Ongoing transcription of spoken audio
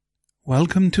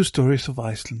Welcome to Stories of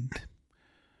Iceland.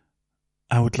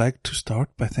 I would like to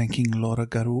start by thanking Laura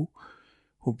Garou,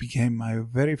 who became my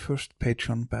very first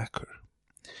Patreon backer.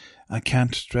 I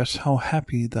can't stress how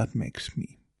happy that makes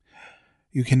me.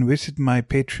 You can visit my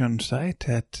Patreon site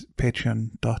at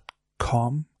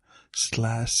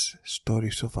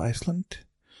patreon.com/storiesoficeland.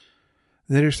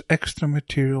 There is extra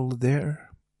material there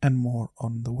and more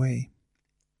on the way.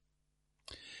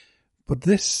 But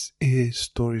this is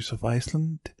Stories of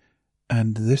Iceland,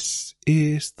 and this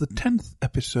is the 10th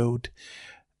episode,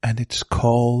 and it's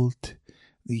called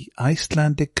The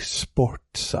Icelandic Sport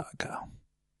Saga.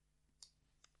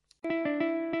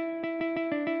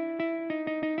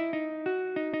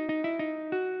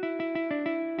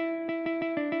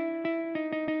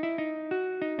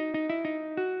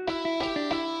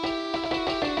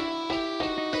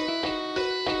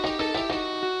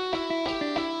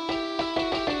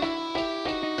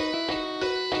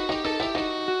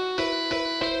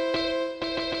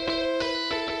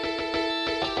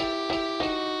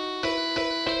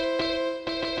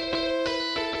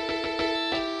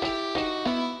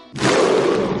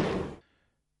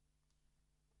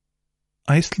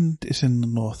 Iceland is in the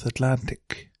North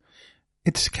Atlantic.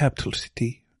 Its capital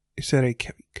city is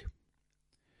Reykjavik.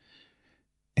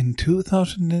 In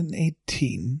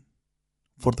 2018,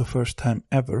 for the first time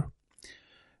ever,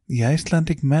 the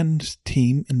Icelandic men's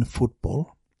team in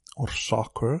football, or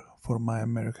soccer for my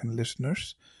American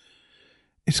listeners,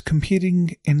 is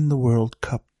competing in the World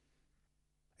Cup.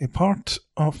 A part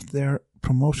of their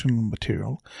promotional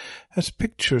material has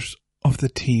pictures of the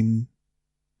team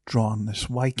drawn as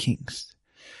Vikings.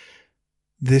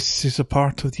 This is a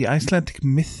part of the Icelandic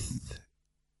myth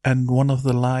and one of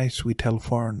the lies we tell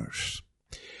foreigners.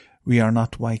 We are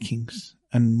not Vikings,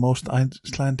 and most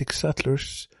Icelandic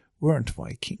settlers weren't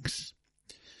Vikings.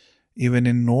 Even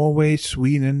in Norway,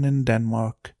 Sweden, and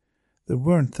Denmark, there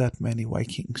weren't that many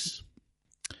Vikings.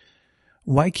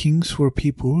 Vikings were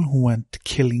people who went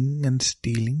killing and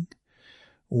stealing.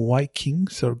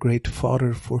 Vikings are great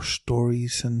fodder for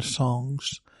stories and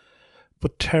songs,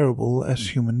 but terrible as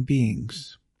human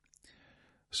beings.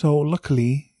 So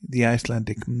luckily, the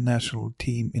Icelandic national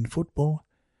team in football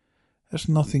has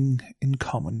nothing in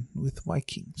common with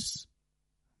Vikings.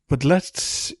 But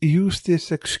let's use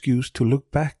this excuse to look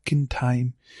back in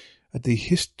time at the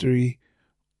history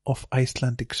of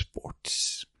Icelandic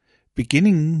sports,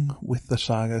 beginning with the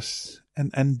sagas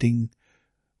and ending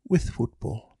with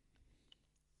football.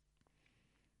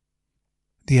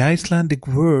 The Icelandic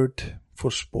word for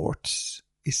sports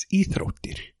is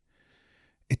íþróttir.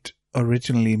 It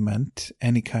originally meant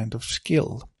any kind of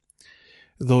skill.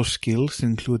 Those skills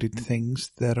included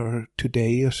things that are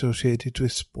today associated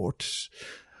with sports,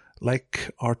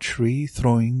 like archery,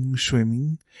 throwing,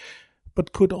 swimming,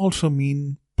 but could also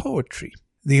mean poetry.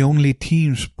 The only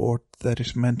team sport that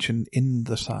is mentioned in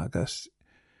the sagas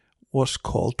was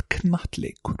called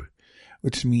knattleikur,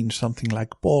 which means something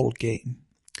like ball game.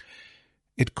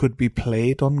 It could be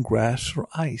played on grass or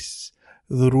ice.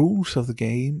 The rules of the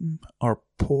game are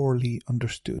poorly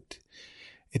understood.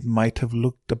 It might have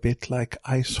looked a bit like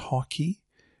ice hockey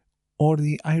or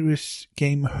the Irish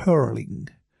game hurling,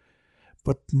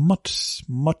 but much,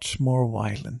 much more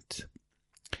violent.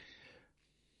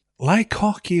 Like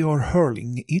hockey or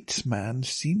hurling, each man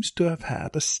seems to have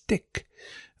had a stick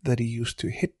that he used to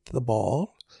hit the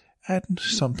ball and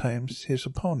sometimes his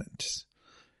opponents.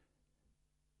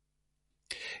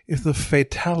 If the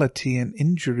fatality and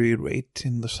injury rate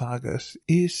in the sagas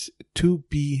is to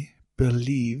be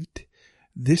believed,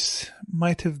 this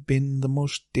might have been the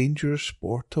most dangerous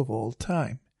sport of all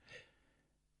time.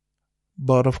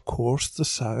 But of course the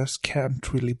sagas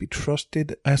can't really be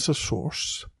trusted as a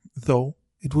source, though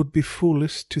it would be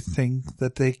foolish to think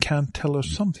that they can't tell us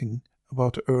something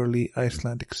about early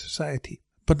Icelandic society.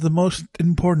 But the most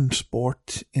important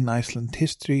sport in Iceland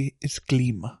history is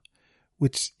glíma,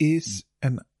 which is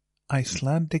an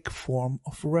Icelandic form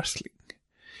of wrestling.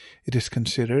 It is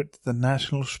considered the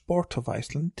national sport of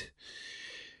Iceland.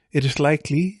 It is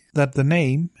likely that the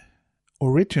name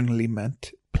originally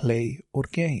meant play or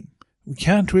game. We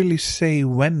can't really say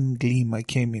when glíma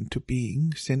came into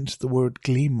being, since the word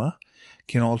glíma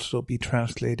can also be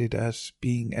translated as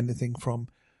being anything from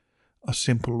a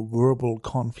simple verbal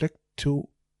conflict to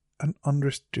an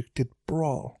unrestricted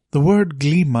brawl. The word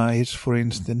glíma is, for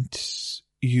instance,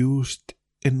 used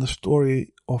in the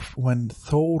story of when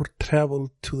Thor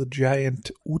traveled to the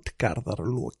giant Utgardar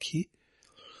Loki.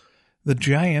 The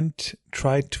giant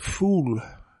tried to fool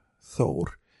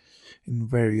Thor in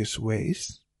various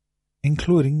ways,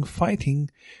 including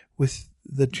fighting with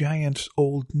the giant's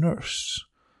old nurse,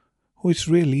 who is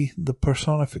really the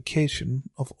personification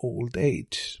of old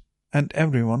age. And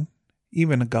everyone,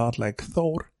 even a god like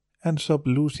Thor, ends up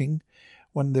losing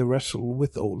when they wrestle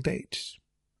with old age.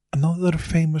 Another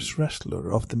famous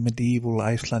wrestler of the medieval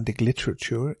Icelandic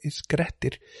literature is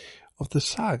Grettir of the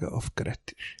Saga of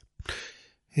Grettir.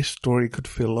 His story could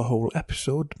fill a whole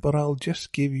episode, but I'll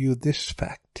just give you this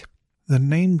fact. The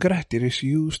name Grettir is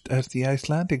used as the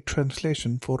Icelandic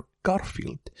translation for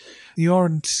Garfield, the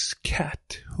orange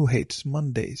cat who hates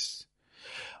Mondays.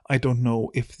 I don't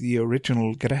know if the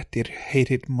original Grettir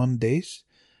hated Mondays,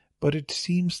 but it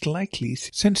seems likely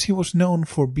since he was known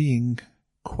for being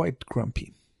quite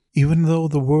grumpy. Even though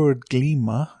the word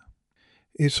glima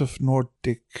is of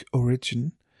Nordic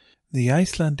origin, the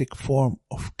Icelandic form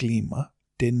of glima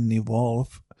didn't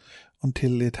evolve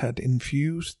until it had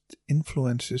infused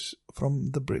influences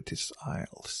from the British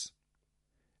Isles.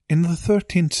 In the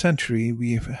 13th century,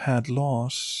 we had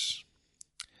laws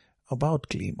about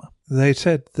glima. They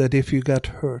said that if you got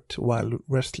hurt while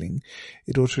wrestling,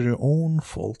 it was your own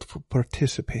fault for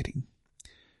participating.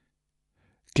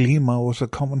 Glima was a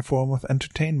common form of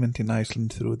entertainment in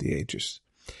Iceland through the ages.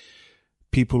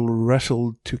 People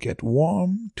wrestled to get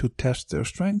warm, to test their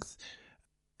strength,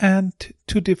 and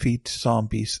to defeat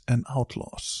zombies and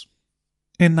outlaws.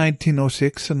 In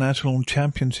 1906, a national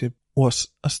championship was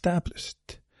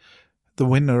established. The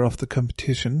winner of the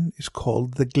competition is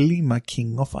called the Glima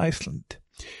King of Iceland.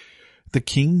 The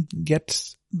king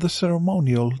gets the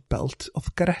ceremonial belt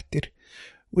of Grettir,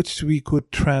 which we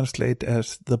could translate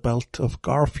as the belt of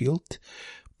Garfield,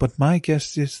 but my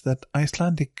guess is that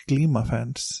Icelandic Glima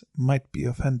fans might be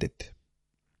offended.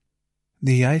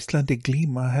 The Icelandic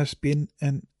Glima has been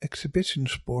an exhibition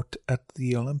sport at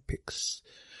the Olympics.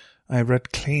 I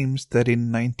read claims that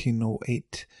in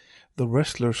 1908 the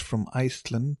wrestlers from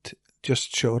Iceland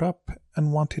just showed up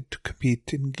and wanted to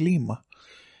compete in Glima,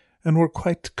 and were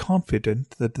quite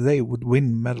confident that they would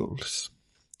win medals.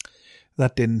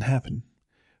 That didn't happen.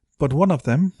 But one of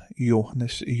them,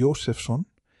 Jóhannes Jósefsson,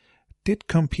 did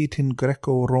compete in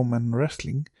Greco-Roman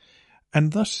wrestling,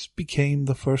 and thus became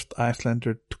the first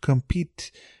Icelander to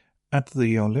compete at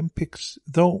the Olympics,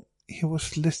 though he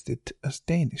was listed as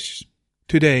Danish.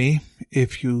 Today,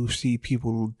 if you see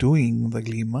people doing the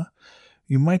Glima,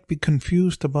 you might be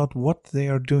confused about what they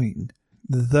are doing.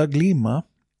 The Glima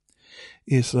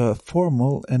is a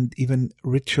formal and even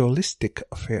ritualistic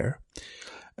affair,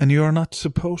 and you are not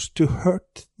supposed to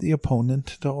hurt the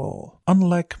opponent at all.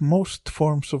 Unlike most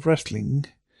forms of wrestling,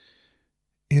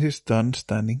 it is done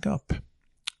standing up.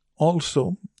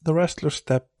 Also, the wrestlers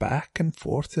step back and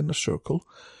forth in a circle,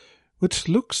 which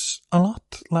looks a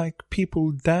lot like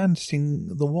people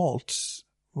dancing the waltz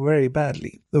very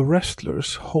badly. The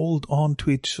wrestlers hold on to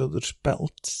each other's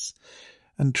belts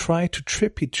and try to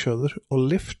trip each other or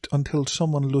lift until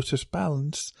someone loses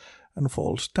balance and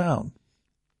falls down.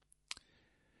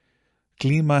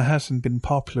 Glima hasn't been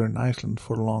popular in Iceland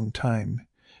for a long time,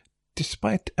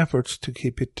 despite efforts to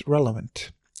keep it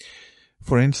relevant.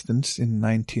 For instance, in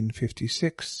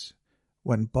 1956,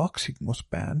 when boxing was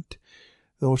banned,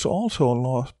 there was also a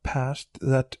law passed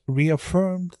that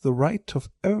reaffirmed the right of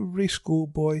every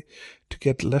schoolboy to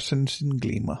get lessons in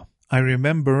Glima. I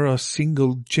remember a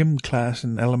single gym class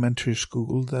in elementary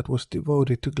school that was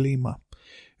devoted to Glima.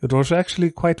 It was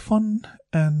actually quite fun,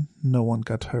 and no one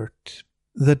got hurt.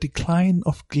 The decline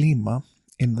of Glima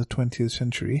in the 20th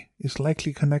century is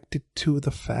likely connected to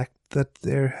the fact that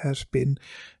there has been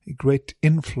a great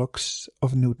influx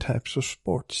of new types of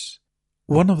sports.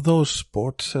 One of those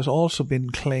sports has also been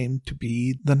claimed to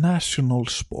be the national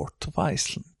sport of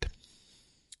Iceland.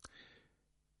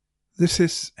 This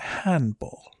is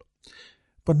handball,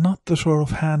 but not the sort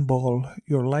of handball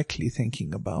you're likely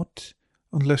thinking about,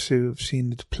 unless you've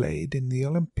seen it played in the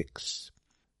Olympics.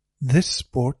 This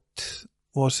sport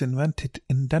was invented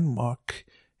in Denmark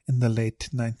in the late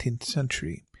 19th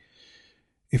century.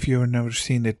 If you've never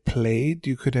seen it played,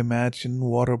 you could imagine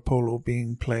water polo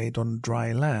being played on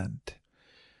dry land.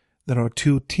 There are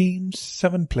 2 teams,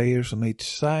 7 players on each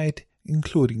side,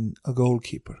 including a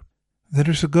goalkeeper. There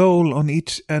is a goal on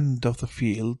each end of the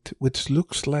field, which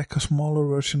looks like a smaller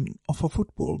version of a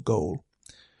football goal.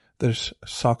 There's a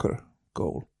soccer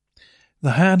goal.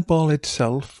 The handball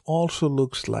itself also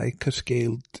looks like a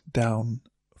scaled-down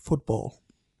football.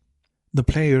 The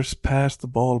players pass the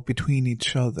ball between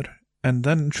each other and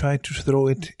then try to throw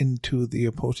it into the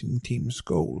opposing team's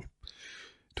goal.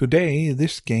 Today,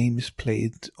 this game is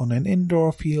played on an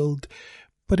indoor field,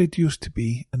 but it used to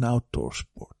be an outdoor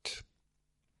sport.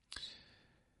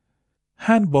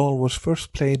 Handball was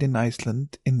first played in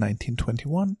Iceland in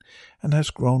 1921 and has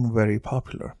grown very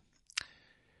popular.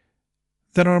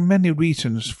 There are many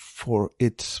reasons for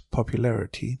its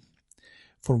popularity.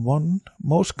 For one,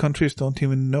 most countries don't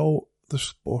even know the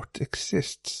sport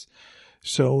exists,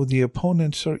 so the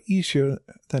opponents are easier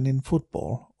than in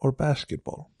football or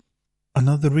basketball.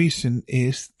 Another reason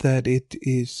is that it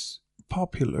is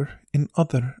popular in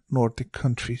other Nordic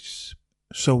countries,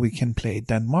 so we can play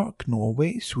Denmark,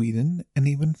 Norway, Sweden, and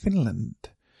even Finland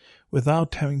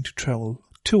without having to travel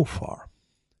too far.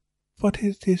 But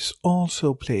it is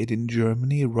also played in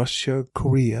Germany, Russia,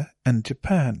 Korea, and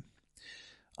Japan.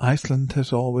 Iceland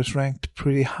has always ranked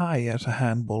pretty high as a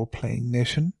handball-playing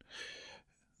nation,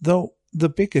 though the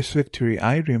biggest victory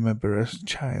I remember as a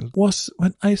child was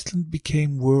when Iceland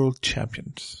became world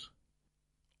champions.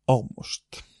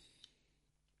 Almost.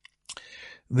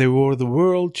 They were the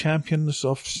world champions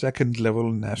of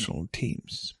second-level national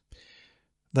teams.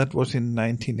 That was in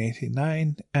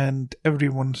 1989, and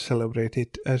everyone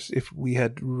celebrated as if we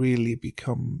had really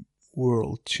become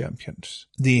world champions.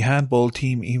 The handball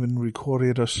team even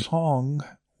recorded a song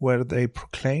where they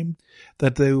proclaimed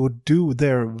that they would do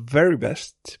their very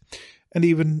best, and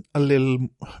even a little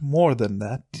more than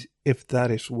that, if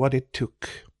that is what it took.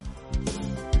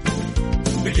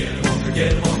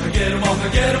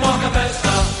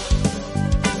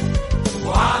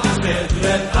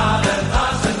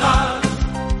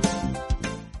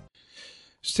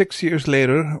 Six years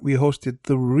later, we hosted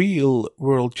the real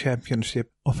World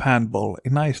Championship of Handball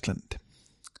in Iceland.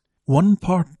 One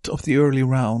part of the early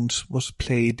rounds was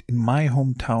played in my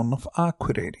hometown of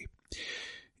Akureyri.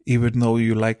 Even though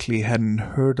you likely hadn't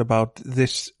heard about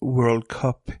this World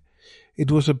Cup,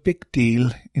 it was a big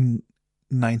deal in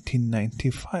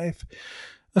 1995,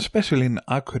 especially in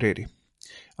Akureyri.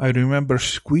 I remember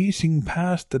squeezing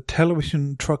past the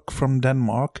television truck from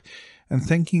Denmark and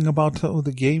thinking about how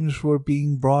the games were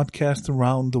being broadcast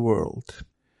around the world.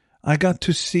 I got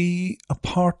to see a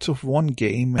part of one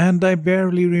game, and I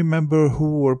barely remember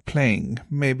who were playing,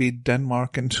 maybe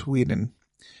Denmark and Sweden.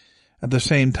 At the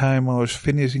same time, I was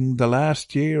finishing the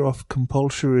last year of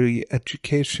compulsory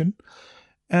education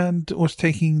and was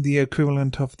taking the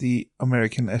equivalent of the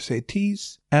American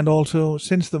SATs, and also,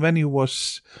 since the venue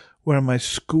was where my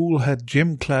school had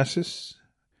gym classes,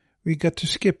 we got to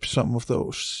skip some of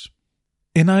those.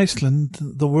 In Iceland,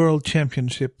 the World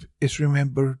Championship is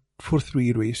remembered for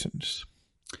three reasons.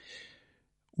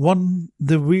 One,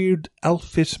 the weird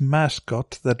elfish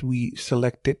mascot that we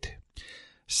selected.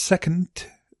 Second,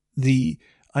 the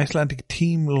Icelandic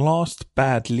team lost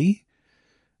badly.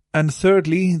 And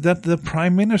thirdly, that the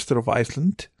Prime Minister of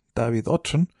Iceland, Davíð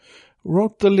Oddsson,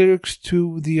 wrote the lyrics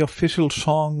to the official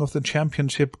song of the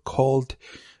championship called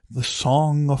The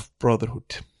Song of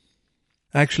Brotherhood.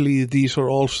 Actually, these are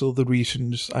also the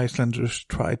reasons Icelanders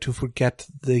try to forget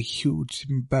the huge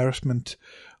embarrassment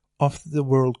of the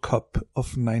World Cup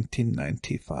of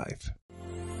 1995.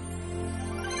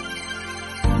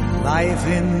 Life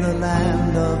in the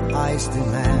land of ice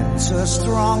demands a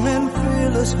strong and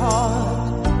fearless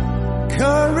heart,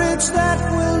 courage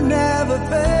that will never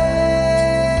fade.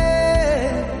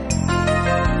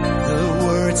 The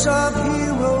words of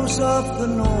heroes of the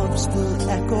North still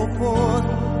echo forth.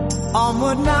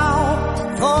 Onward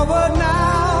now, forward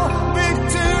now,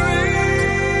 victory!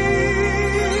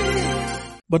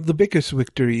 But the biggest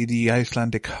victory the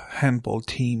Icelandic handball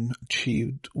team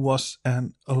achieved was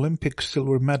an Olympic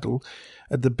silver medal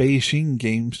at the Beijing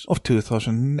Games of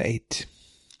 2008.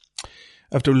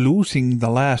 After losing the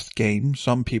last game,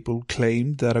 some people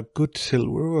claimed that a good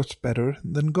silver was better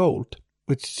than gold,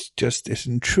 which just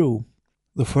isn't true.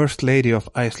 The First Lady of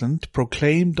Iceland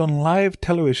proclaimed on live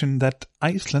television that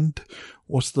Iceland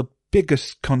was the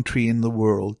biggest country in the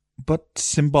world, but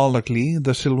symbolically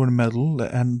the silver medal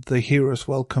and the hero's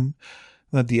welcome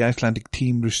that the Icelandic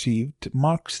team received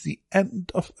marks the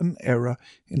end of an era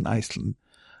in Iceland.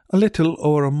 A little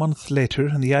over a month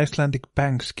later, the Icelandic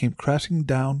banks came crashing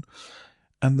down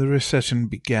and the recession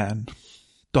began.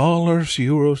 Dollars,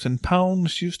 euros, and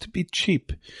pounds used to be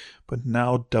cheap, but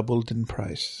now doubled in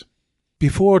price.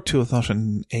 Before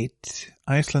 2008,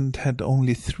 Iceland had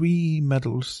only 3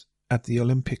 medals at the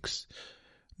Olympics,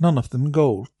 none of them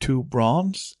gold, 2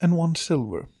 bronze and 1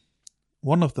 silver.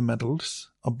 One of the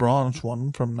medals, a bronze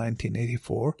one from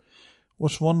 1984,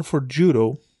 was won for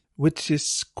judo, which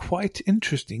is quite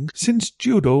interesting since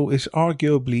judo is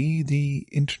arguably the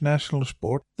international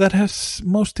sport that has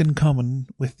most in common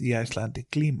with the Icelandic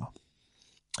glima.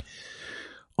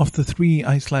 Of the 3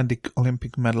 Icelandic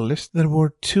Olympic medalists, there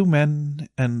were 2 men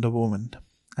and a woman.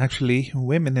 Actually,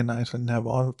 women in Iceland have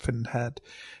often had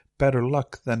better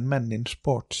luck than men in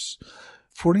sports.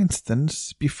 For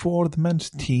instance, before the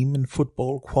men's team in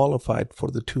football qualified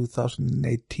for the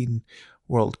 2018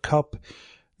 World Cup,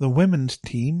 the women's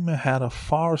team had a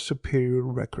far superior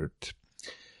record,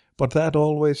 but that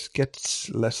always gets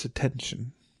less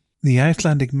attention. The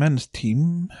Icelandic men's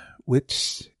team,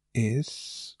 which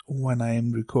is, when I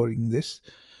am recording this,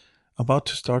 about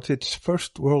to start its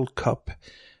first World Cup,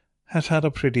 has had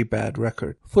a pretty bad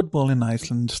record. Football in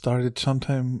Iceland started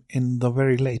sometime in the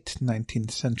very late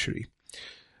 19th century.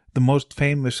 The most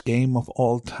famous game of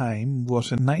all time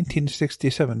was a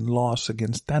 1967 loss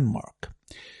against Denmark.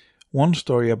 One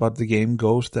story about the game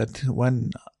goes that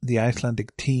when the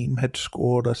Icelandic team had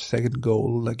scored a second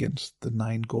goal against the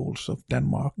 9 goals of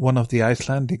Denmark, one of the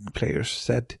Icelandic players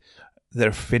said,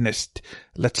 "They're finished.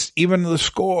 Let's even the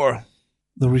score."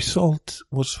 The result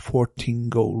was 14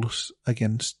 goals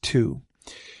against 2,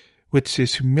 which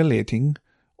is humiliating.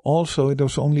 Also, it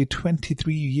was only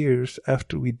 23 years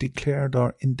after we declared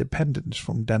our independence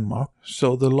from Denmark,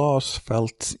 so the loss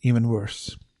felt even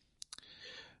worse.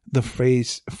 The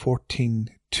phrase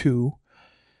 14-2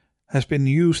 has been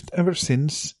used ever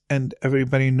since, and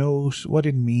everybody knows what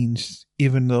it means,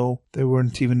 even though they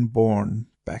weren't even born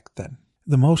back then.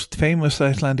 The most famous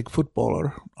Icelandic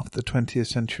footballer of the 20th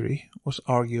century was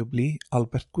arguably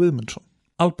Albert Guðmundsson.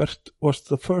 Albert was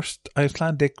the first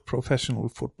Icelandic professional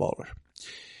footballer.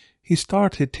 He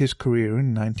started his career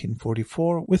in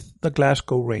 1944 with the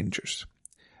Glasgow Rangers,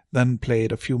 then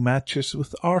played a few matches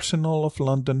with Arsenal of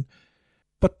London,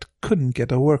 but couldn't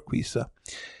get a work visa,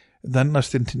 then a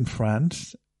stint in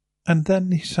France, and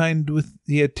then he signed with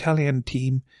the Italian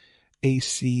team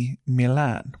AC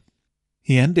Milan.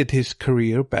 He ended his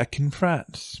career back in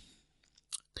France.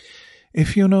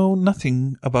 If you know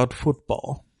nothing about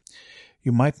football,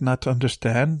 you might not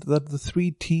understand that the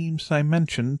 3 teams I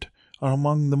mentioned are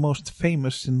among the most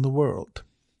famous in the world.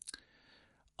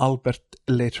 Albert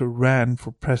later ran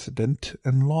for president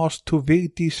and lost to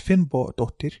Vigdís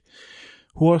Finnbogadóttir,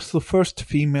 who was the first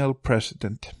female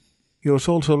president. He was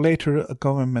also later a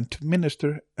government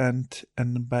minister and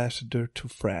an ambassador to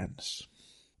France.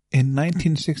 In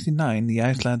 1969, the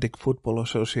Icelandic Football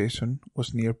Association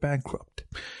was near bankrupt,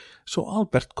 so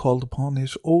Albert called upon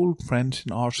his old friends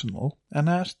in Arsenal and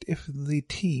asked if the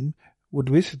team would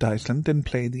visit Iceland and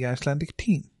play the Icelandic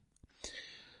team.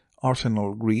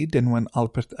 Arsenal agreed, and when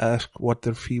Albert asked what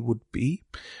their fee would be,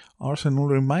 Arsenal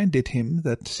reminded him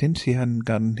that since he hadn't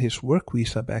gotten his work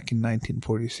visa back in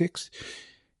 1946,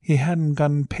 he hadn't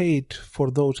gotten paid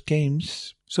for those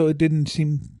games, so it didn't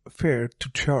seem fair to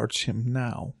charge him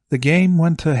now. The game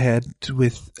went ahead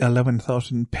with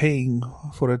 11,000 paying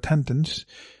for attendance,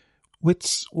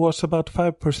 which was about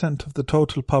 5% of the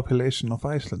total population of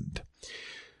Iceland.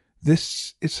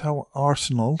 This is how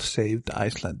Arsenal saved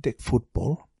Icelandic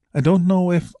football. I don't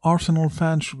know if Arsenal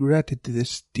fans regretted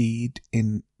this deed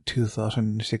in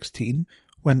 2016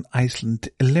 when Iceland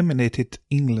eliminated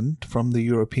England from the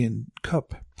European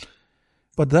Cup.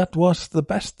 But that was the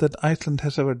best that Iceland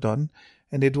has ever done,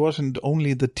 and it wasn't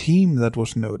only the team that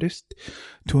was noticed.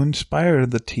 To inspire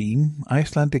the team,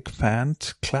 Icelandic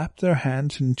fans clapped their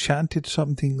hands and chanted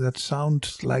something that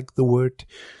sounds like the word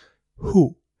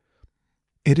 "who."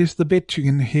 It is the bit you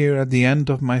can hear at the end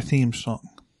of my theme song.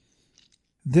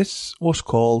 This was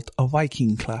called a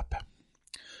Viking clap.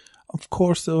 Of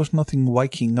course, there was nothing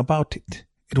Viking about it.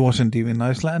 It wasn't even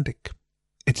Icelandic.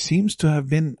 It seems to have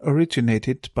been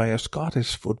originated by a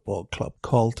Scottish football club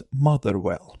called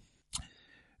Motherwell.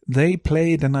 They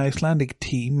played an Icelandic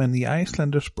team, and the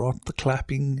Icelanders brought the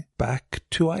clapping back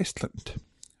to Iceland.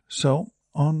 So,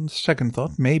 on second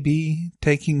thought, maybe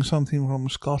taking something from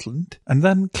Scotland and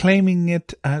then claiming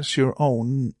it as your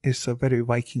own is a very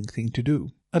Viking thing to do.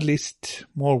 At least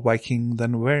more Viking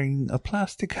than wearing a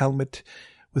plastic helmet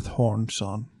with horns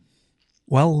on.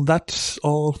 Well, that's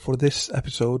all for this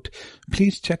episode.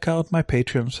 Please check out my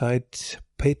Patreon site,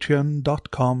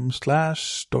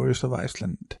 patreon.com/Stories of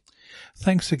Iceland.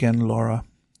 Thanks again, Laura.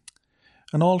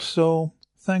 And also,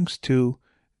 thanks to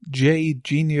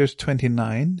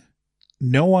JGenius29,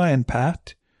 Noah and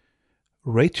Pat,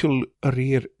 Rachel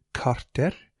Rear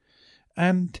Carter,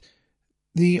 and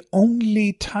the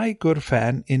only tiger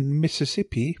fan in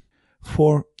Mississippi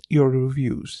for your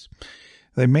reviews.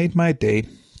 They made my day.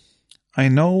 I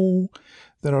know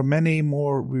there are many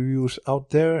more reviews out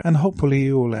there, and hopefully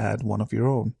you will add one of your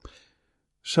own.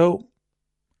 So,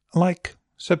 like,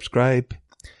 subscribe,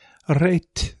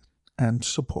 rate, and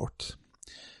support.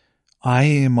 I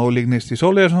am Óli Gneisti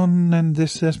Sóleyjarson, and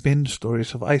this has been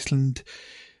Stories of Iceland,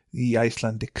 the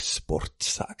Icelandic Sports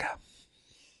Saga.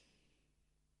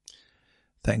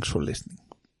 Thanks for listening.